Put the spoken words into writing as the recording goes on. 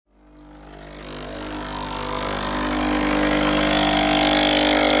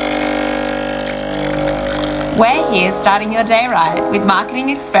We're here starting your day right with Marketing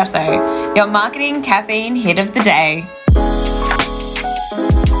Espresso, your marketing caffeine hit of the day.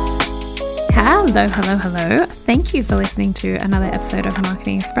 Hello. Thank you for listening to another episode of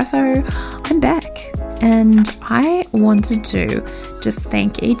Marketing Espresso. I'm back and I wanted to just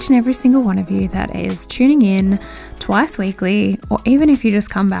thank each and every single one of you that is tuning in twice weekly, or even if you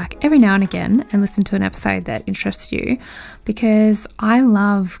just come back every now and again and listen to an episode that interests you, because I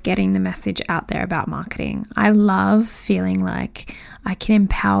love getting the message out there about marketing. I love feeling like I can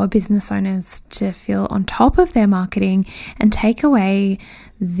empower business owners to feel on top of their marketing and take away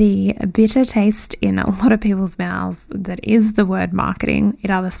the bitter taste in a lot of people's mouths that is the word marketing. It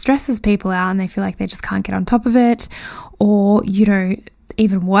either stresses people out and they feel like they just can't get on top of it, or,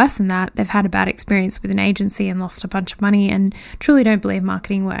 even worse than that, they've had a bad experience with an agency and lost a bunch of money and truly don't believe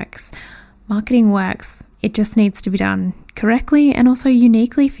marketing works. Marketing works. It just needs to be done correctly and also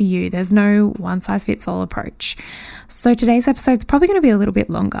uniquely for you. There's no one-size-fits-all approach. So today's episode is probably going to be a little bit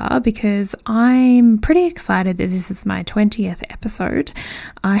longer because I'm pretty excited that this is my 20th episode.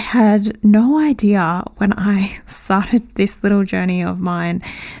 I had no idea when I started this little journey of mine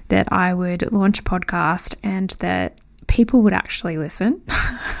that I would launch a podcast and that people would actually listen.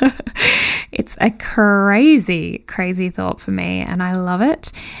 It's a crazy thought for me and I love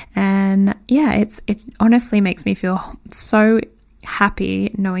it. And yeah, it honestly makes me feel so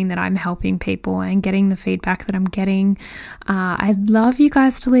happy knowing that I'm helping people and getting the feedback that I'm getting. I'd love you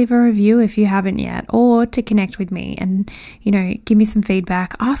guys to leave a review if you haven't yet, or to connect with me and, give me some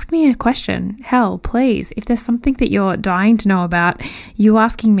feedback. Ask me a question. Hell, please. If there's something that you're dying to know about, you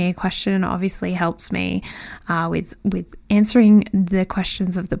asking me a question obviously helps me with answering the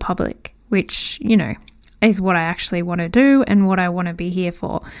questions of the public, which, is what I actually want to do and what I want to be here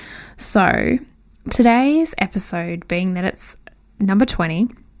for. So today's episode, being that it's number 20,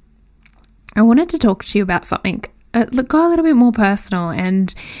 I wanted to talk to you about something, go a little bit more personal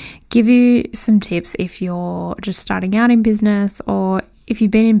and give you some tips if you're just starting out in business, or if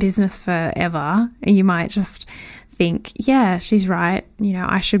you've been in business forever, you might just think, yeah, she's right,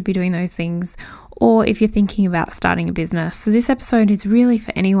 I should be doing those things. Or if you're thinking about starting a business. So this episode is really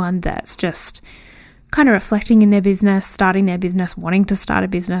for anyone that's just kind of reflecting in their business, starting their business, wanting to start a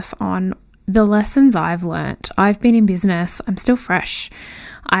business, on the lessons I've learnt. I've been in business. I'm still fresh.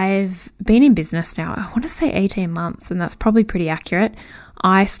 I've been in business now, I want to say 18 months, and that's probably pretty accurate.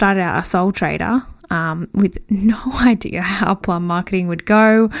 I started out a sole trader with no idea how Plum Marketing would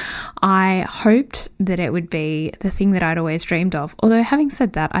go. I hoped that it would be the thing that I'd always dreamed of. Although having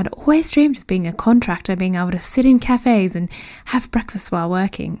said that, I'd always dreamed of being a contractor, being able to sit in cafes and have breakfast while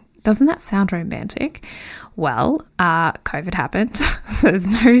working. Doesn't that sound romantic? Well, COVID happened, so there's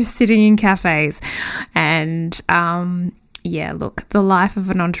no sitting in cafes. And look, the life of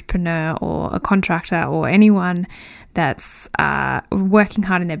an entrepreneur or a contractor or anyone that's working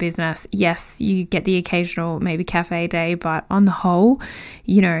hard in their business, yes, you get the occasional maybe cafe day, but on the whole,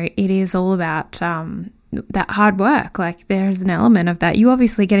 it is all about that hard work. Like, there's an element of that. You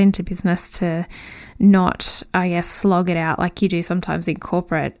obviously get into business to not, slog it out like you do sometimes in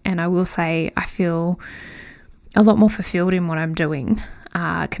corporate. And I will say I feel a lot more fulfilled in what I'm doing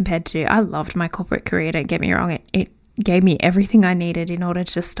compared to, I loved my corporate career, don't get me wrong. It gave me everything I needed in order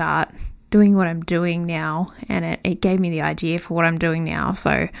to start doing what I'm doing now. And it gave me the idea for what I'm doing now.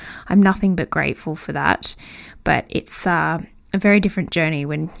 So I'm nothing but grateful for that. But it's a very different journey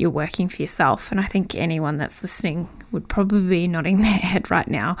when you're working for yourself. And I think anyone that's listening would probably be nodding their head right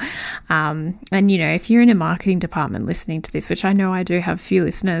now. And, if you're in a marketing department listening to this, which I know I do have a few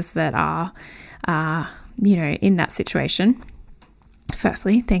listeners that are, in that situation.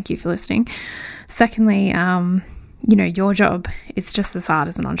 Firstly, thank you for listening. Secondly, your job is just as hard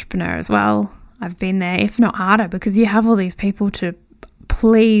as an entrepreneur as well. I've been there, if not harder, because you have all these people to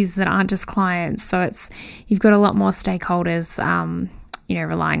please that aren't just clients. So you've got a lot more stakeholders,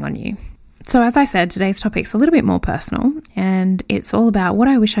 relying on you. So as I said, today's topic's a little bit more personal, and it's all about what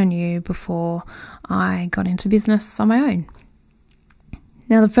I wish I knew before I got into business on my own.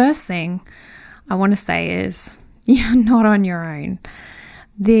 Now, the first thing I want to say is you're not on your own.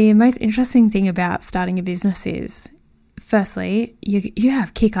 The most interesting thing about starting a business is, firstly, you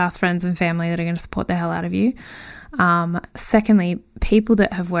have kick-ass friends and family that are going to support the hell out of you. Secondly, people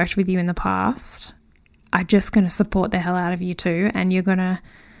that have worked with you in the past are just going to support the hell out of you too, and you're going to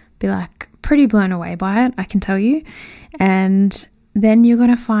be like pretty blown away by it, I can tell you. And then you're going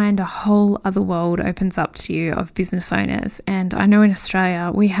to find a whole other world opens up to you of business owners. And I know in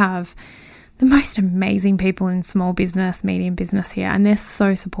Australia we have the most amazing people in small business, medium business here, and they're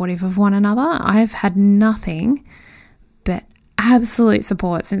so supportive of one another. I've had nothing but absolute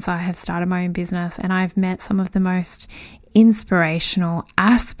support since I have started my own business, and I've met some of the most inspirational,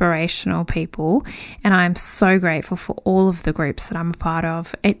 aspirational people, and I'm so grateful for all of the groups that I'm a part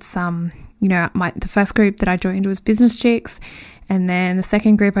of. It's the first group that I joined was Business Chicks, and then the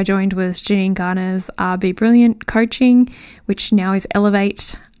second group I joined was Janine Garner's Be Brilliant Coaching, which now is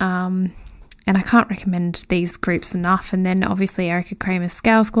Elevate. And I can't recommend these groups enough. And then obviously Erica Kramer's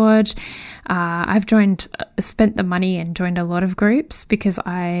Scale Squad. I've spent the money and joined a lot of groups because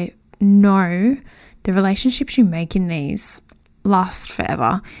I know the relationships you make in these last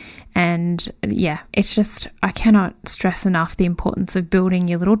forever. And yeah, it's just, I cannot stress enough the importance of building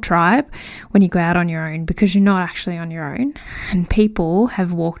your little tribe when you go out on your own, because you're not actually on your own, and people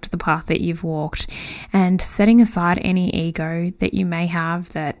have walked the path that you've walked. And setting aside any ego that you may have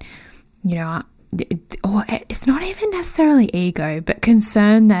that, or it's not even necessarily ego, but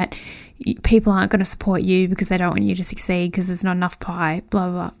concern that people aren't going to support you because they don't want you to succeed because there's not enough pie, blah,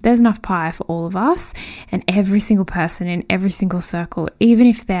 blah, blah. There's enough pie for all of us, and every single person in every single circle, even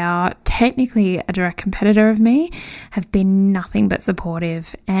if they are technically a direct competitor of me, have been nothing but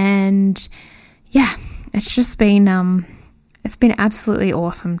supportive. And yeah, it's just been it's been absolutely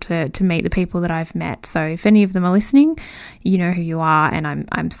awesome to meet the people that I've met. So if any of them are listening, you know who you are, and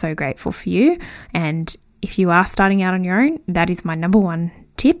I'm so grateful for you. And if you are starting out on your own, that is my number one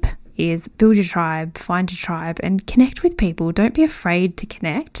tip, is build your tribe, find your tribe, and connect with people. Don't be afraid to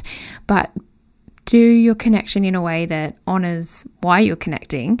connect, but do your connection in a way that honors why you're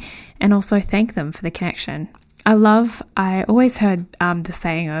connecting, and also thank them for the connection. I always heard the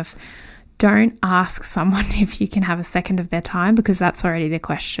saying of, don't ask someone if you can have a second of their time, because that's already their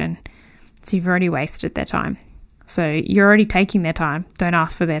question. So you've already wasted their time. So you're already taking their time. Don't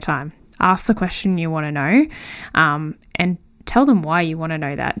ask for their time. Ask the question you want to know, and tell them why you want to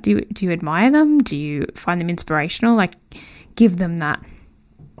know that. Do you admire them? Do you find them inspirational? Like, give them that.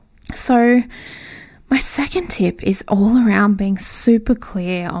 So my second tip is all around being super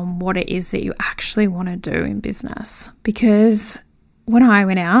clear on what it is that you actually want to do in business. Because when I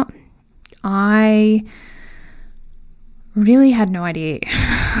went out, I really had no idea.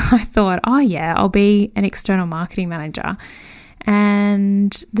 I thought, oh yeah, I'll be an external marketing manager.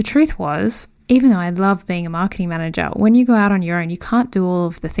 And the truth was, even though I love being a marketing manager, when you go out on your own, you can't do all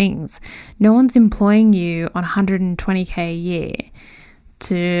of the things. No one's employing you on $120K a year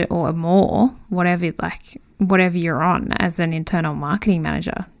or more, whatever you're on as an internal marketing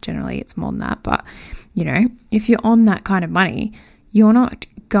manager. Generally, it's more than that. But, if you're on that kind of money, you're not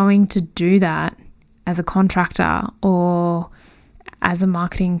going to do that as a contractor or as a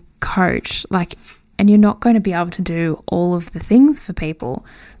marketing coach, and you're not going to be able to do all of the things for people.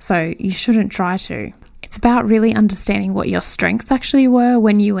 So you shouldn't try to. It's about really understanding what your strengths actually were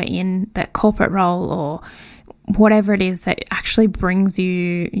when you were in that corporate role, or whatever it is that actually brings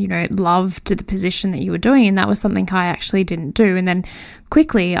you, love to the position that you were doing. And that was something I actually didn't do. And then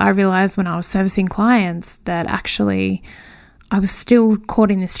quickly I realized when I was servicing clients that actually I was still caught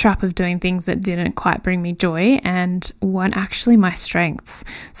in this trap of doing things that didn't quite bring me joy and weren't actually my strengths.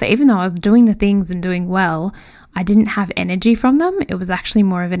 So even though I was doing the things and doing well, I didn't have energy from them. It was actually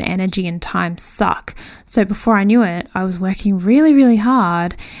more of an energy and time suck. So before I knew it, I was working really, really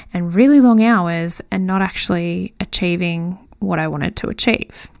hard and really long hours and not actually achieving what I wanted to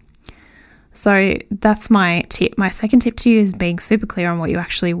achieve. So that's my tip. My second tip to you is being super clear on what you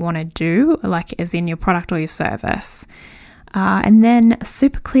actually want to do, as in your product or your service. And then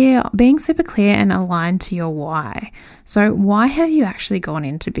being super clear and aligned to your why. So why have you actually gone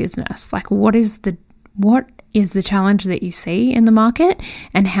into business? What is the challenge that you see in the market,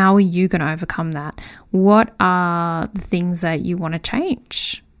 and how are you going to overcome that? What are the things that you want to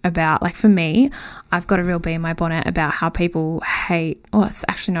change about? For me, I've got a real bee in my bonnet about how people hate, it's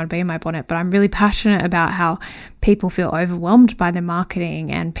actually not a bee in my bonnet, but I'm really passionate about how people feel overwhelmed by their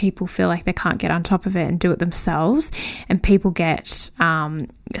marketing, and people feel like they can't get on top of it and do it themselves. And people get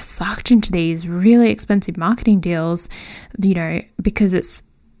sucked into these really expensive marketing deals, because it's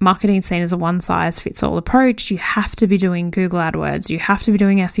marketing seen as a one-size-fits-all approach. You have to be doing Google AdWords, you have to be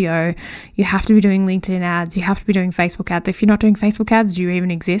doing SEO, you have to be doing LinkedIn ads, you have to be doing Facebook ads. If you're not doing Facebook ads, do you even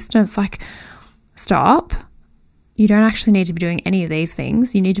exist? And it's stop. You don't actually need to be doing any of these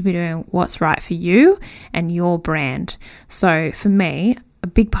things. You need to be doing what's right for you and your brand. So for me, a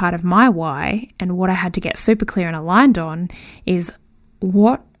big part of my why and what I had to get super clear and aligned on is,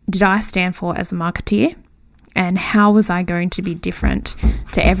 what did I stand for as a marketeer? And how was I going to be different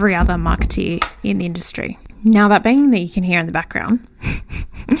to every other marketeer in the industry? Now, that being that you can hear in the background,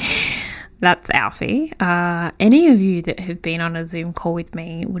 that's Alfie. Any of you that have been on a Zoom call with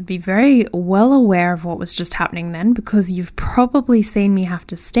me would be very well aware of what was just happening then, because you've probably seen me have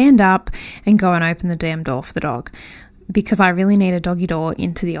to stand up and go and open the damn door for the dog, because I really need a doggy door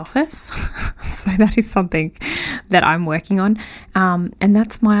into the office. So that is something that I'm working on. And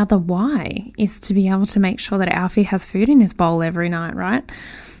that's my other why, is to be able to make sure that Alfie has food in his bowl every night, right?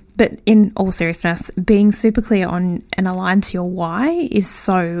 But in all seriousness, being super clear on and aligned to your why is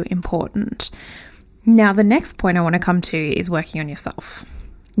so important. Now, the next point I want to come to is working on yourself.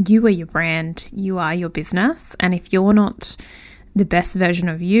 You are your brand, you are your business. And if you're not the best version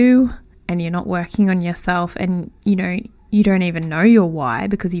of you, and you're not working on yourself, and you don't even know your why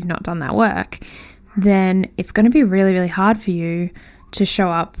because you've not done that work, then it's going to be really, really hard for you to show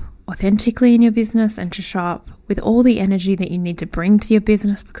up authentically in your business and to show up with all the energy that you need to bring to your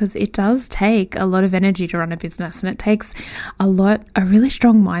business, because it does take a lot of energy to run a business, and it takes a really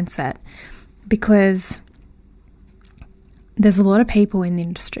strong mindset, because there's a lot of people in the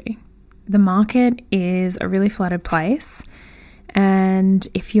industry. The market is a really flooded place. And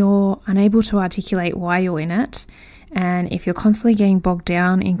if you're unable to articulate why you're in it, and if you're constantly getting bogged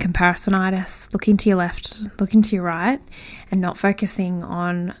down in comparisonitis, looking to your left, looking to your right, and not focusing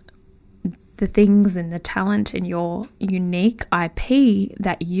on the things and the talent and your unique IP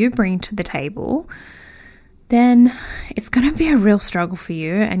that you bring to the table, then it's going to be a real struggle for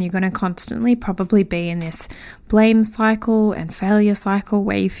you, and you're going to constantly probably be in this blame cycle and failure cycle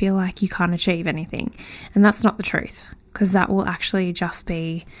where you feel like you can't achieve anything. And that's not the truth, because that will actually just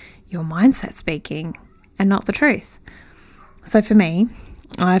be your mindset speaking and not the truth. So for me,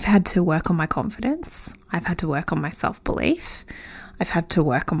 I've had to work on my confidence. I've had to work on my self-belief. I've had to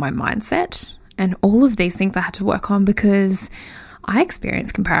work on my mindset, and all of these things I had to work on because I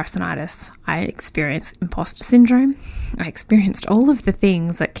experienced comparisonitis. I experienced imposter syndrome. I experienced all of the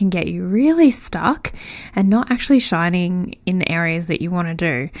things that can get you really stuck and not actually shining in the areas that you want to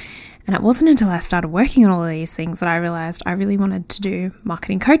do. And it wasn't until I started working on all of these things that I realized I really wanted to do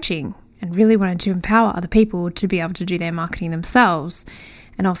marketing coaching and really wanted to empower other people to be able to do their marketing themselves.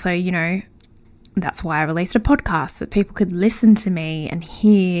 And also, that's why I released a podcast, that people could listen to me and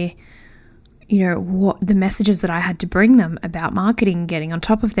hear, what the messages that I had to bring them about marketing, getting on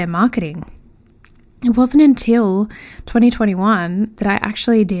top of their marketing. It wasn't until 2021 that I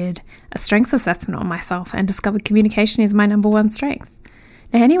actually did a strengths assessment on myself and discovered communication is my number one strength.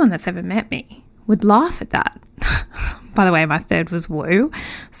 Now, anyone that's ever met me would laugh at that. By the way, my third was woo,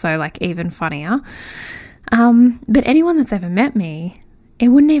 so even funnier. But anyone that's ever met me, it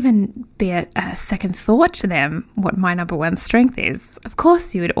wouldn't even be a second thought to them what my number one strength is. Of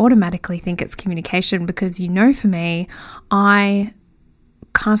course, you would automatically think it's communication, because for me, I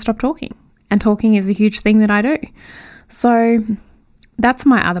can't stop talking, and talking is a huge thing that I do. So that's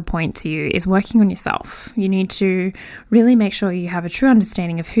my other point to you, is working on yourself. You need to really make sure you have a true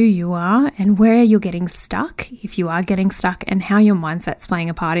understanding of who you are and where you're getting stuck, if you are getting stuck, and how your mindset's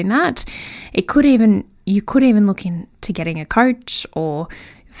playing a part in that. You could even look into getting a coach, or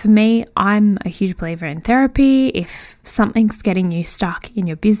for me, I'm a huge believer in therapy. If something's getting you stuck in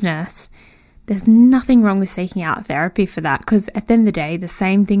your business, there's nothing wrong with seeking out therapy for that, because at the end of the day, the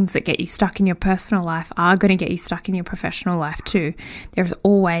same things that get you stuck in your personal life are going to get you stuck in your professional life too. There's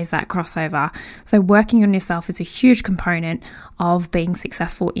always that crossover. So working on yourself is a huge component of being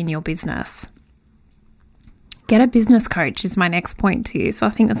successful in your business. Get a business coach is my next point to you. So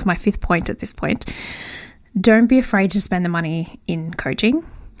I think that's my fifth point at this point. Don't be afraid to spend the money in coaching,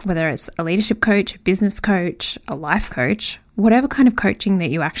 whether it's a leadership coach, a business coach, a life coach, whatever kind of coaching that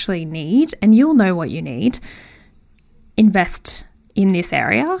you actually need, and you'll know what you need. Invest in this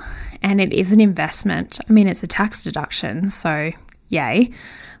area, and it is an investment. It's a tax deduction, so yay.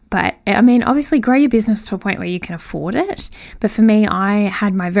 But obviously grow your business to a point where you can afford it. But for me, I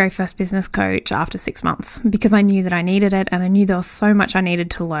had my very first business coach after 6 months, because I knew that I needed it, and I knew there was so much I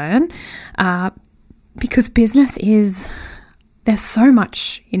needed to learn. Because there's so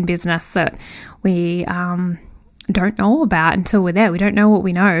much in business that we don't know about until we're there. We don't know what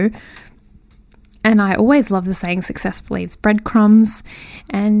we know. And I always love the saying, success leaves breadcrumbs.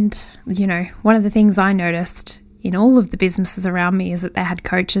 And, one of the things I noticed in all of the businesses around me is that they had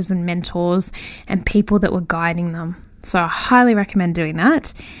coaches and mentors and people that were guiding them. So I highly recommend doing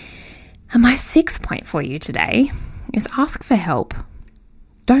that. And my sixth point for you today is ask for help.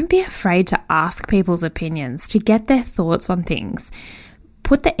 Don't be afraid to ask people's opinions, to get their thoughts on things.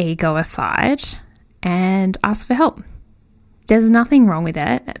 Put the ego aside and ask for help. There's nothing wrong with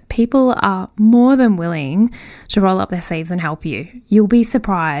it. People are more than willing to roll up their sleeves and help you. You'll be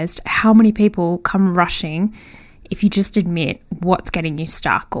surprised how many people come rushing if you just admit what's getting you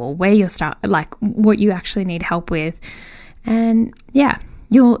stuck or where you're stuck, like what you actually need help with. And yeah,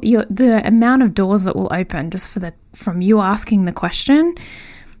 the amount of doors that will open just from you asking the question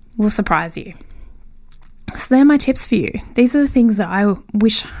will surprise you. So they're my tips for you. These are the things that I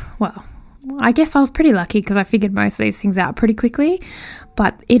wish, well, I guess I was pretty lucky because I figured most of these things out pretty quickly,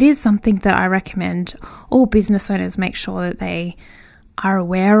 but it is something that I recommend all business owners make sure that they are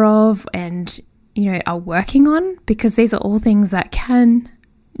aware of and, are working on, because these are all things that can,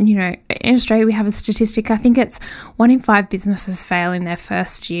 in Australia we have a statistic, I think it's 1 in 5 businesses fail in their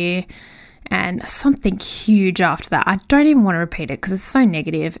first year and something huge after that. I don't even want to repeat it because it's so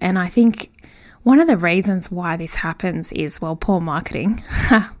negative, and I think one of the reasons why this happens is, poor marketing,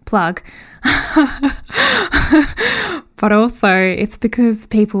 plug, but also it's because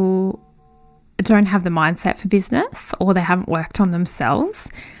people don't have the mindset for business or they haven't worked on themselves.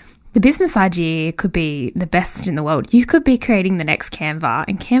 The business idea could be the best in the world. You could be creating the next Canva,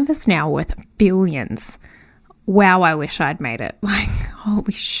 and Canva's now worth billions. Wow, I wish I'd made it. Like,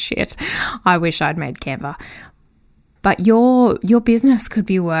 holy shit, I wish I'd made Canva. But your business could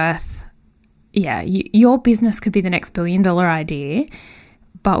be worth, your business could be the next $1 billion idea,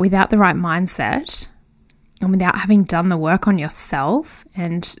 but without the right mindset and without having done the work on yourself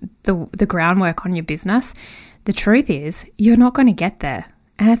and the groundwork on your business, the truth is you're not going to get there.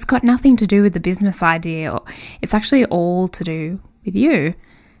 And it's got nothing to do with the business idea. It's actually all to do with you.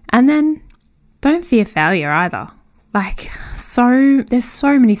 And then don't fear failure either. There's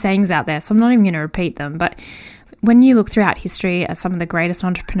so many sayings out there, so I'm not even going to repeat them. But when you look throughout history at some of the greatest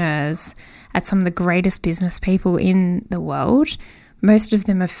entrepreneurs, at some of the greatest business people in the world, most of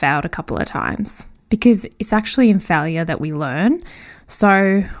them have failed a couple of times, because it's actually in failure that we learn.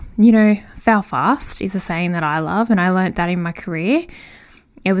 So, fail fast is a saying that I love, and I learned that in my career.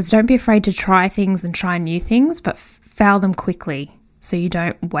 It was, don't be afraid to try things and try new things, but fail them quickly so you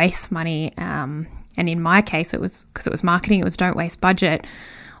don't waste money. And in my case, it was, because it was marketing, it was don't waste budget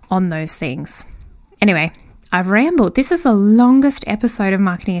on those things. Anyway, I've rambled. This is the longest episode of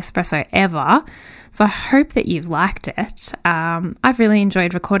Marketing Espresso ever, so I hope that you've liked it. I've really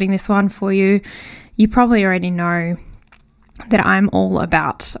enjoyed recording this one for you. You probably already know that I'm all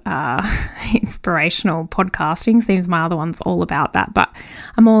about inspirational podcasting. Seems my other one's all about that, but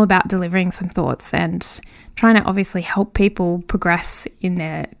I'm all about delivering some thoughts and trying to obviously help people progress in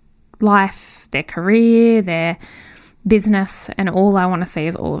their life, their career, their business, and all I want to see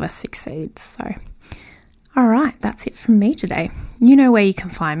is all of us succeed. So, all right, that's it from me today. You know where you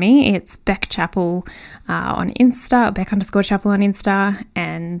can find me. It's Beck Chappell on Insta, Beck_Chappell on Insta,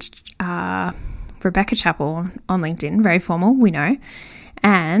 and Rebecca Chappell on LinkedIn. Very formal, we know.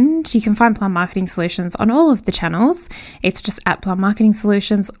 And you can find Plum Marketing Solutions on all of the channels. It's just at Plum Marketing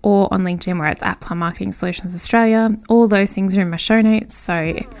Solutions, or on LinkedIn where it's at Plum Marketing Solutions Australia. All those things are in my show notes.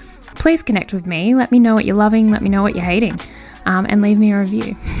 So please connect with me. Let me know what you're loving. Let me know what you're hating. And leave me a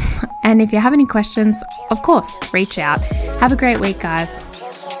review. And if you have any questions, of course, reach out. Have a great week, guys.